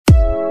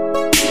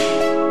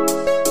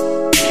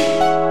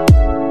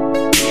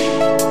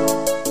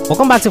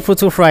Welcome back to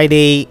Fruitful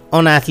Friday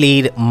on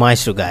Athlete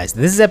Maestro, guys.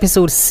 This is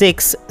episode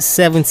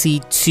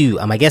 672,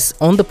 and my guest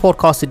on the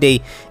podcast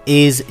today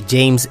is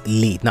James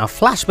Leith. Now,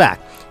 flashback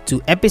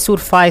to episode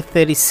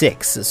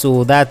 536.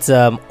 So that's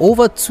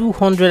over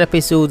 200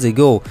 episodes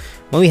ago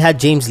when we had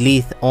James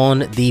Leith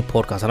on the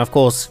podcast. And of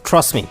course,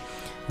 trust me,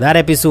 that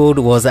episode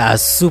was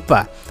as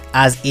super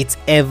as it's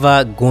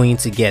ever going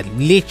to get.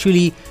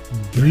 Literally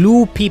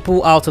blew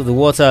people out of the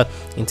water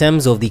in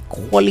terms of the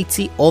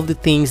quality of the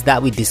things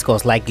that we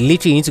discussed. Like,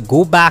 literally, you need to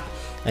go back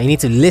and you need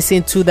to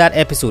listen to that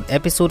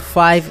episode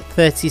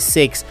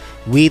 536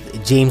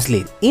 with James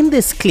Leith. In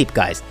this clip,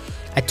 guys,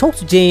 I talked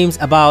to James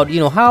about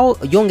how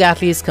young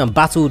athletes can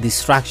battle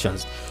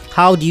distractions.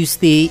 How do you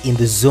stay in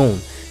the zone?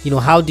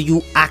 How do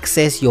you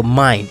access your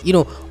mind?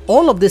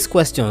 All of these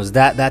questions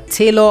that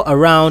tailor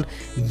around,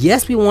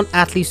 yes, we want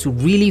athletes to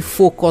really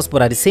focus,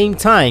 but at the same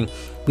time,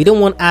 we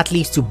don't want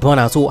athletes to burn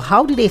out. So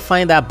how do they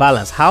find that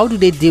balance? How do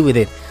they deal with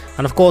it?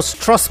 And of course,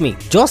 trust me,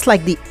 just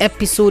like the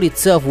episode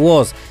itself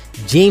was,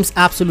 James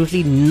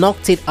absolutely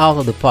knocked it out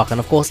of the park. And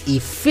of course, he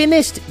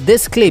finished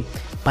this clip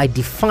by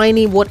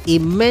defining what a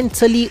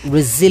mentally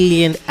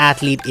resilient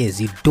athlete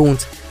is. You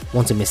don't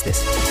want to miss this.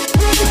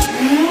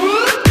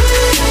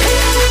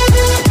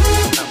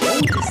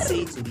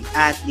 Say to the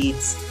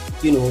athletes,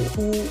 who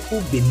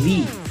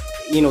believe,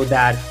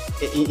 that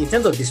in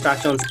terms of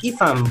distractions,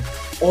 if I'm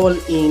all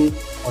in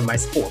on my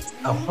sport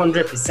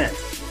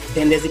 100%,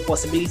 then there's a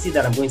possibility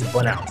that I'm going to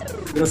burn out.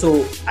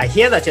 So I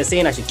hear that you're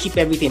saying I should keep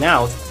everything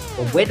out,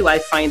 but where do I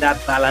find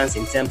that balance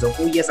in terms of,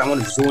 yes, I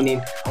want to zone in,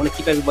 I want to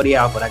keep everybody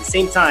out, but at the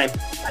same time,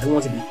 I don't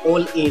want to be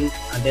all in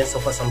and then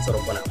suffer some sort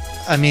of burnout?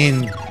 I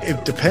mean,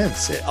 it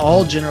depends.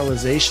 All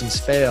generalizations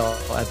fail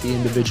at the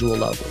individual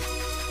level.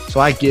 So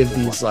I give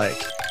these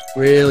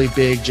really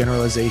big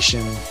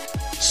generalization,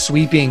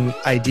 sweeping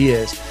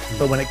ideas,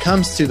 but when it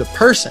comes to the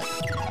person,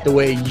 the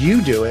way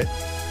you do it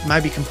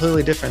might be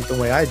completely different than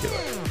the way I do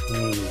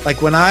it.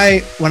 Like when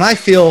I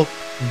feel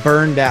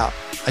burned out,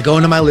 I go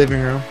into my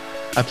living room,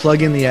 I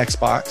plug in the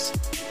Xbox,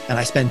 and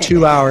I spend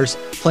 2 hours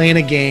playing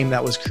a game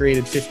that was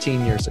created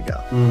 15 years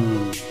ago.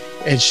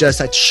 It's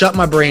just, I shut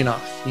my brain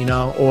off,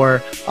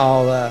 or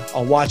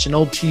I'll watch an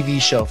old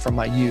TV show from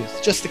my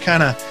youth just to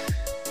kind of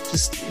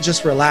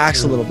just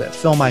relax a little bit,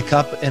 fill my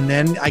cup, and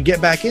then I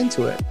get back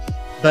into it.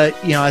 But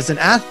as an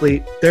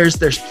athlete, there's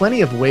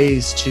plenty of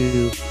ways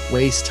to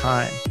waste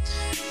time.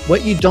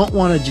 What you don't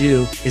want to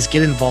do is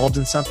get involved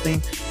in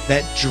something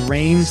that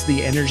drains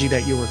the energy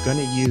that you were going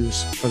to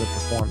use for the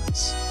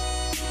performance.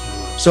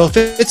 So if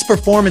it's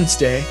performance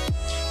day,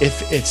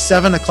 if it's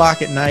 7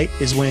 o'clock at night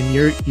is when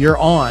you're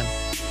on,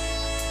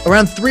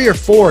 around 3 or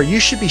 4, you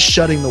should be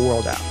shutting the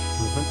world out.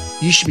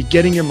 You should be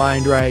getting your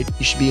mind right.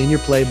 You should be in your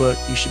playbook.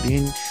 You should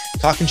be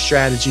talking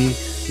strategy.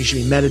 You should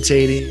be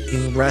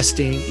meditating,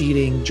 resting,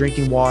 eating,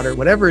 drinking water,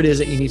 whatever it is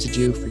that you need to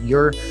do for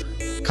your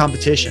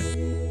competition.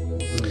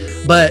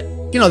 But,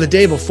 the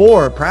day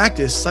before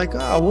practice, it's like,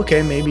 oh,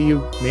 okay, maybe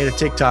you made a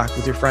TikTok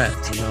with your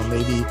friends.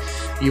 Maybe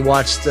you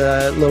watched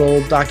a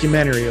little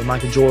documentary of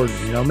Michael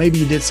Jordan. Maybe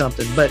you did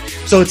something. But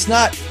so it's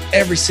not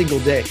every single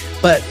day.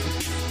 But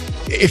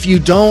if you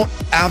don't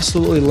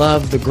absolutely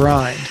love the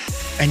grind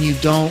and you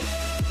don't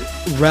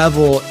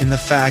revel in the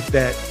fact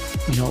that,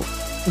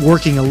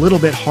 working a little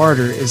bit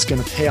harder is going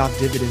to pay off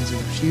dividends in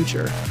the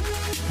future,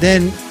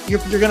 then you're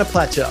going to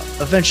plateau.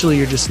 Eventually,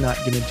 you're just not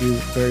going to do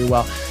very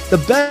well. The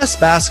best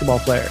basketball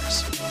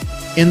players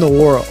in the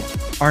world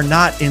are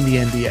not in the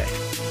NBA.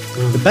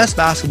 The best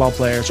basketball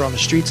players are on the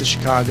streets of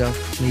Chicago,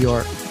 New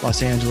York,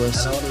 Los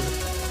Angeles,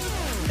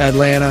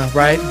 Atlanta,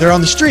 right? They're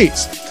on the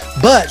streets,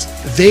 but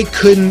they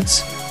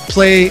couldn't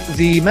play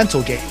the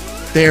mental game.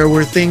 There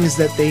were things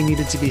that they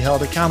needed to be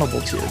held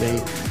accountable to.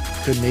 They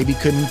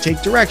couldn't take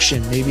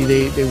direction. Maybe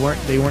they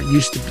weren't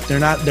used to. They're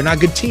not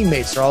good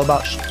teammates. They're all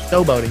about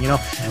showboating,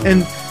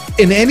 And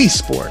in any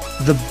sport,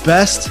 the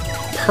best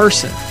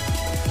person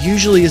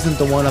usually isn't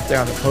the one up there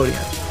on the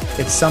podium.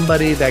 It's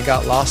somebody that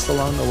got lost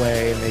along the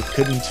way and they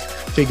couldn't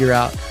figure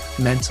out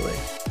mentally,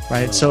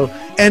 right? So,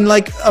 and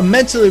like a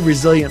mentally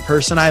resilient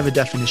person, I have a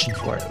definition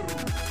for it.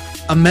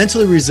 A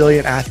mentally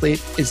resilient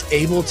athlete is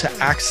able to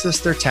access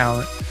their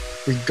talent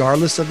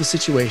regardless of the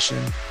situation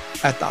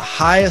at the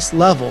highest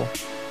level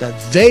that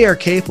they are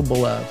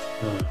capable of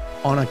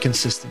on a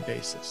consistent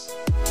basis.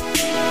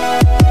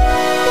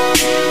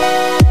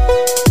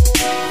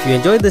 If you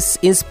enjoyed this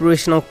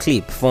inspirational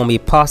clip from a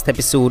past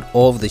episode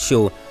of the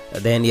show,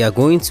 then you are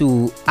going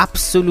to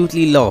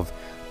absolutely love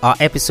our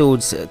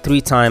episodes 3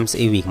 times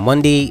a week: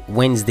 Monday,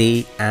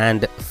 Wednesday,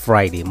 and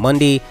Friday.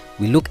 Monday,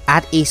 we look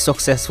at a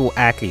successful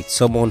athlete,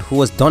 someone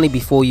who has done it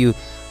before you,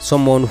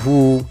 someone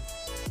who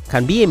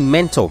can be a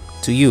mentor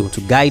to you,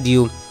 to guide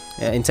you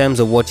in terms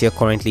of what you're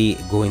currently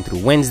going through.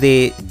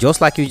 Wednesday,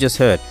 just like you just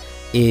heard,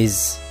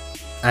 is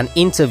an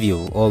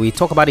interview, or we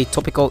talk about a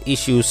topical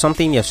issue,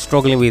 something you're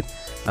struggling with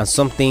and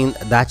something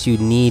that you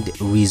need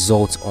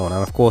results on.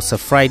 And of course, a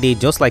Friday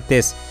just like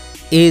this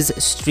is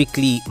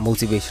strictly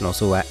motivational.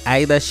 So I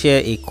either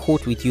share a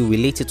quote with you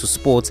related to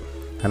sports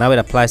and how it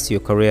applies to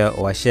your career,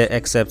 or I share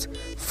excerpts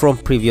from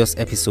previous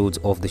episodes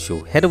of the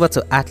show. Head over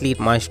to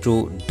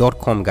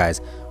athletemaestro.com,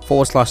 guys,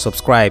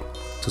 /subscribe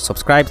to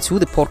subscribe to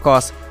the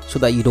podcast so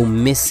that you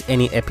don't miss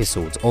any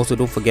episodes. Also,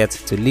 don't forget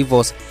to leave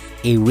us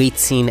a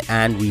rating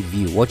and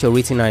review. What your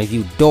rating and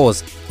review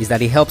does is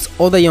that it helps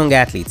other young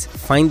athletes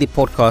find the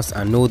podcast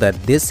and know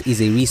that this is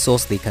a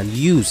resource they can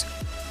use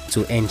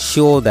to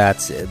ensure that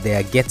they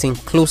are getting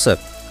closer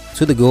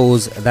to the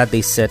goals that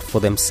they set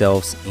for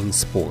themselves in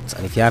sports.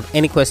 And if you have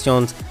any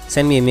questions,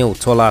 send me a mail,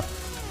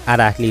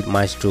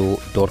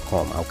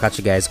 tola@athletemaestro.com. I'll catch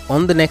you guys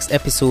on the next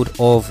episode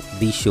of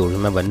the show.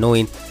 Remember,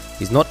 knowing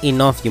is not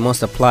enough, you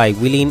must apply.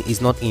 Willing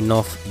is not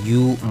enough,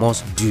 you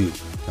must do.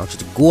 I want you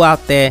to go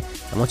out there.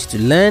 I want you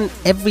to learn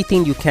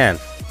everything you can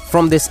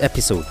from this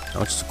episode. I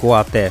want you to go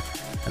out there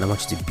and I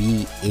want you to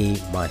be a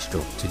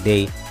maestro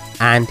today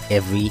and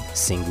every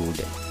single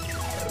day.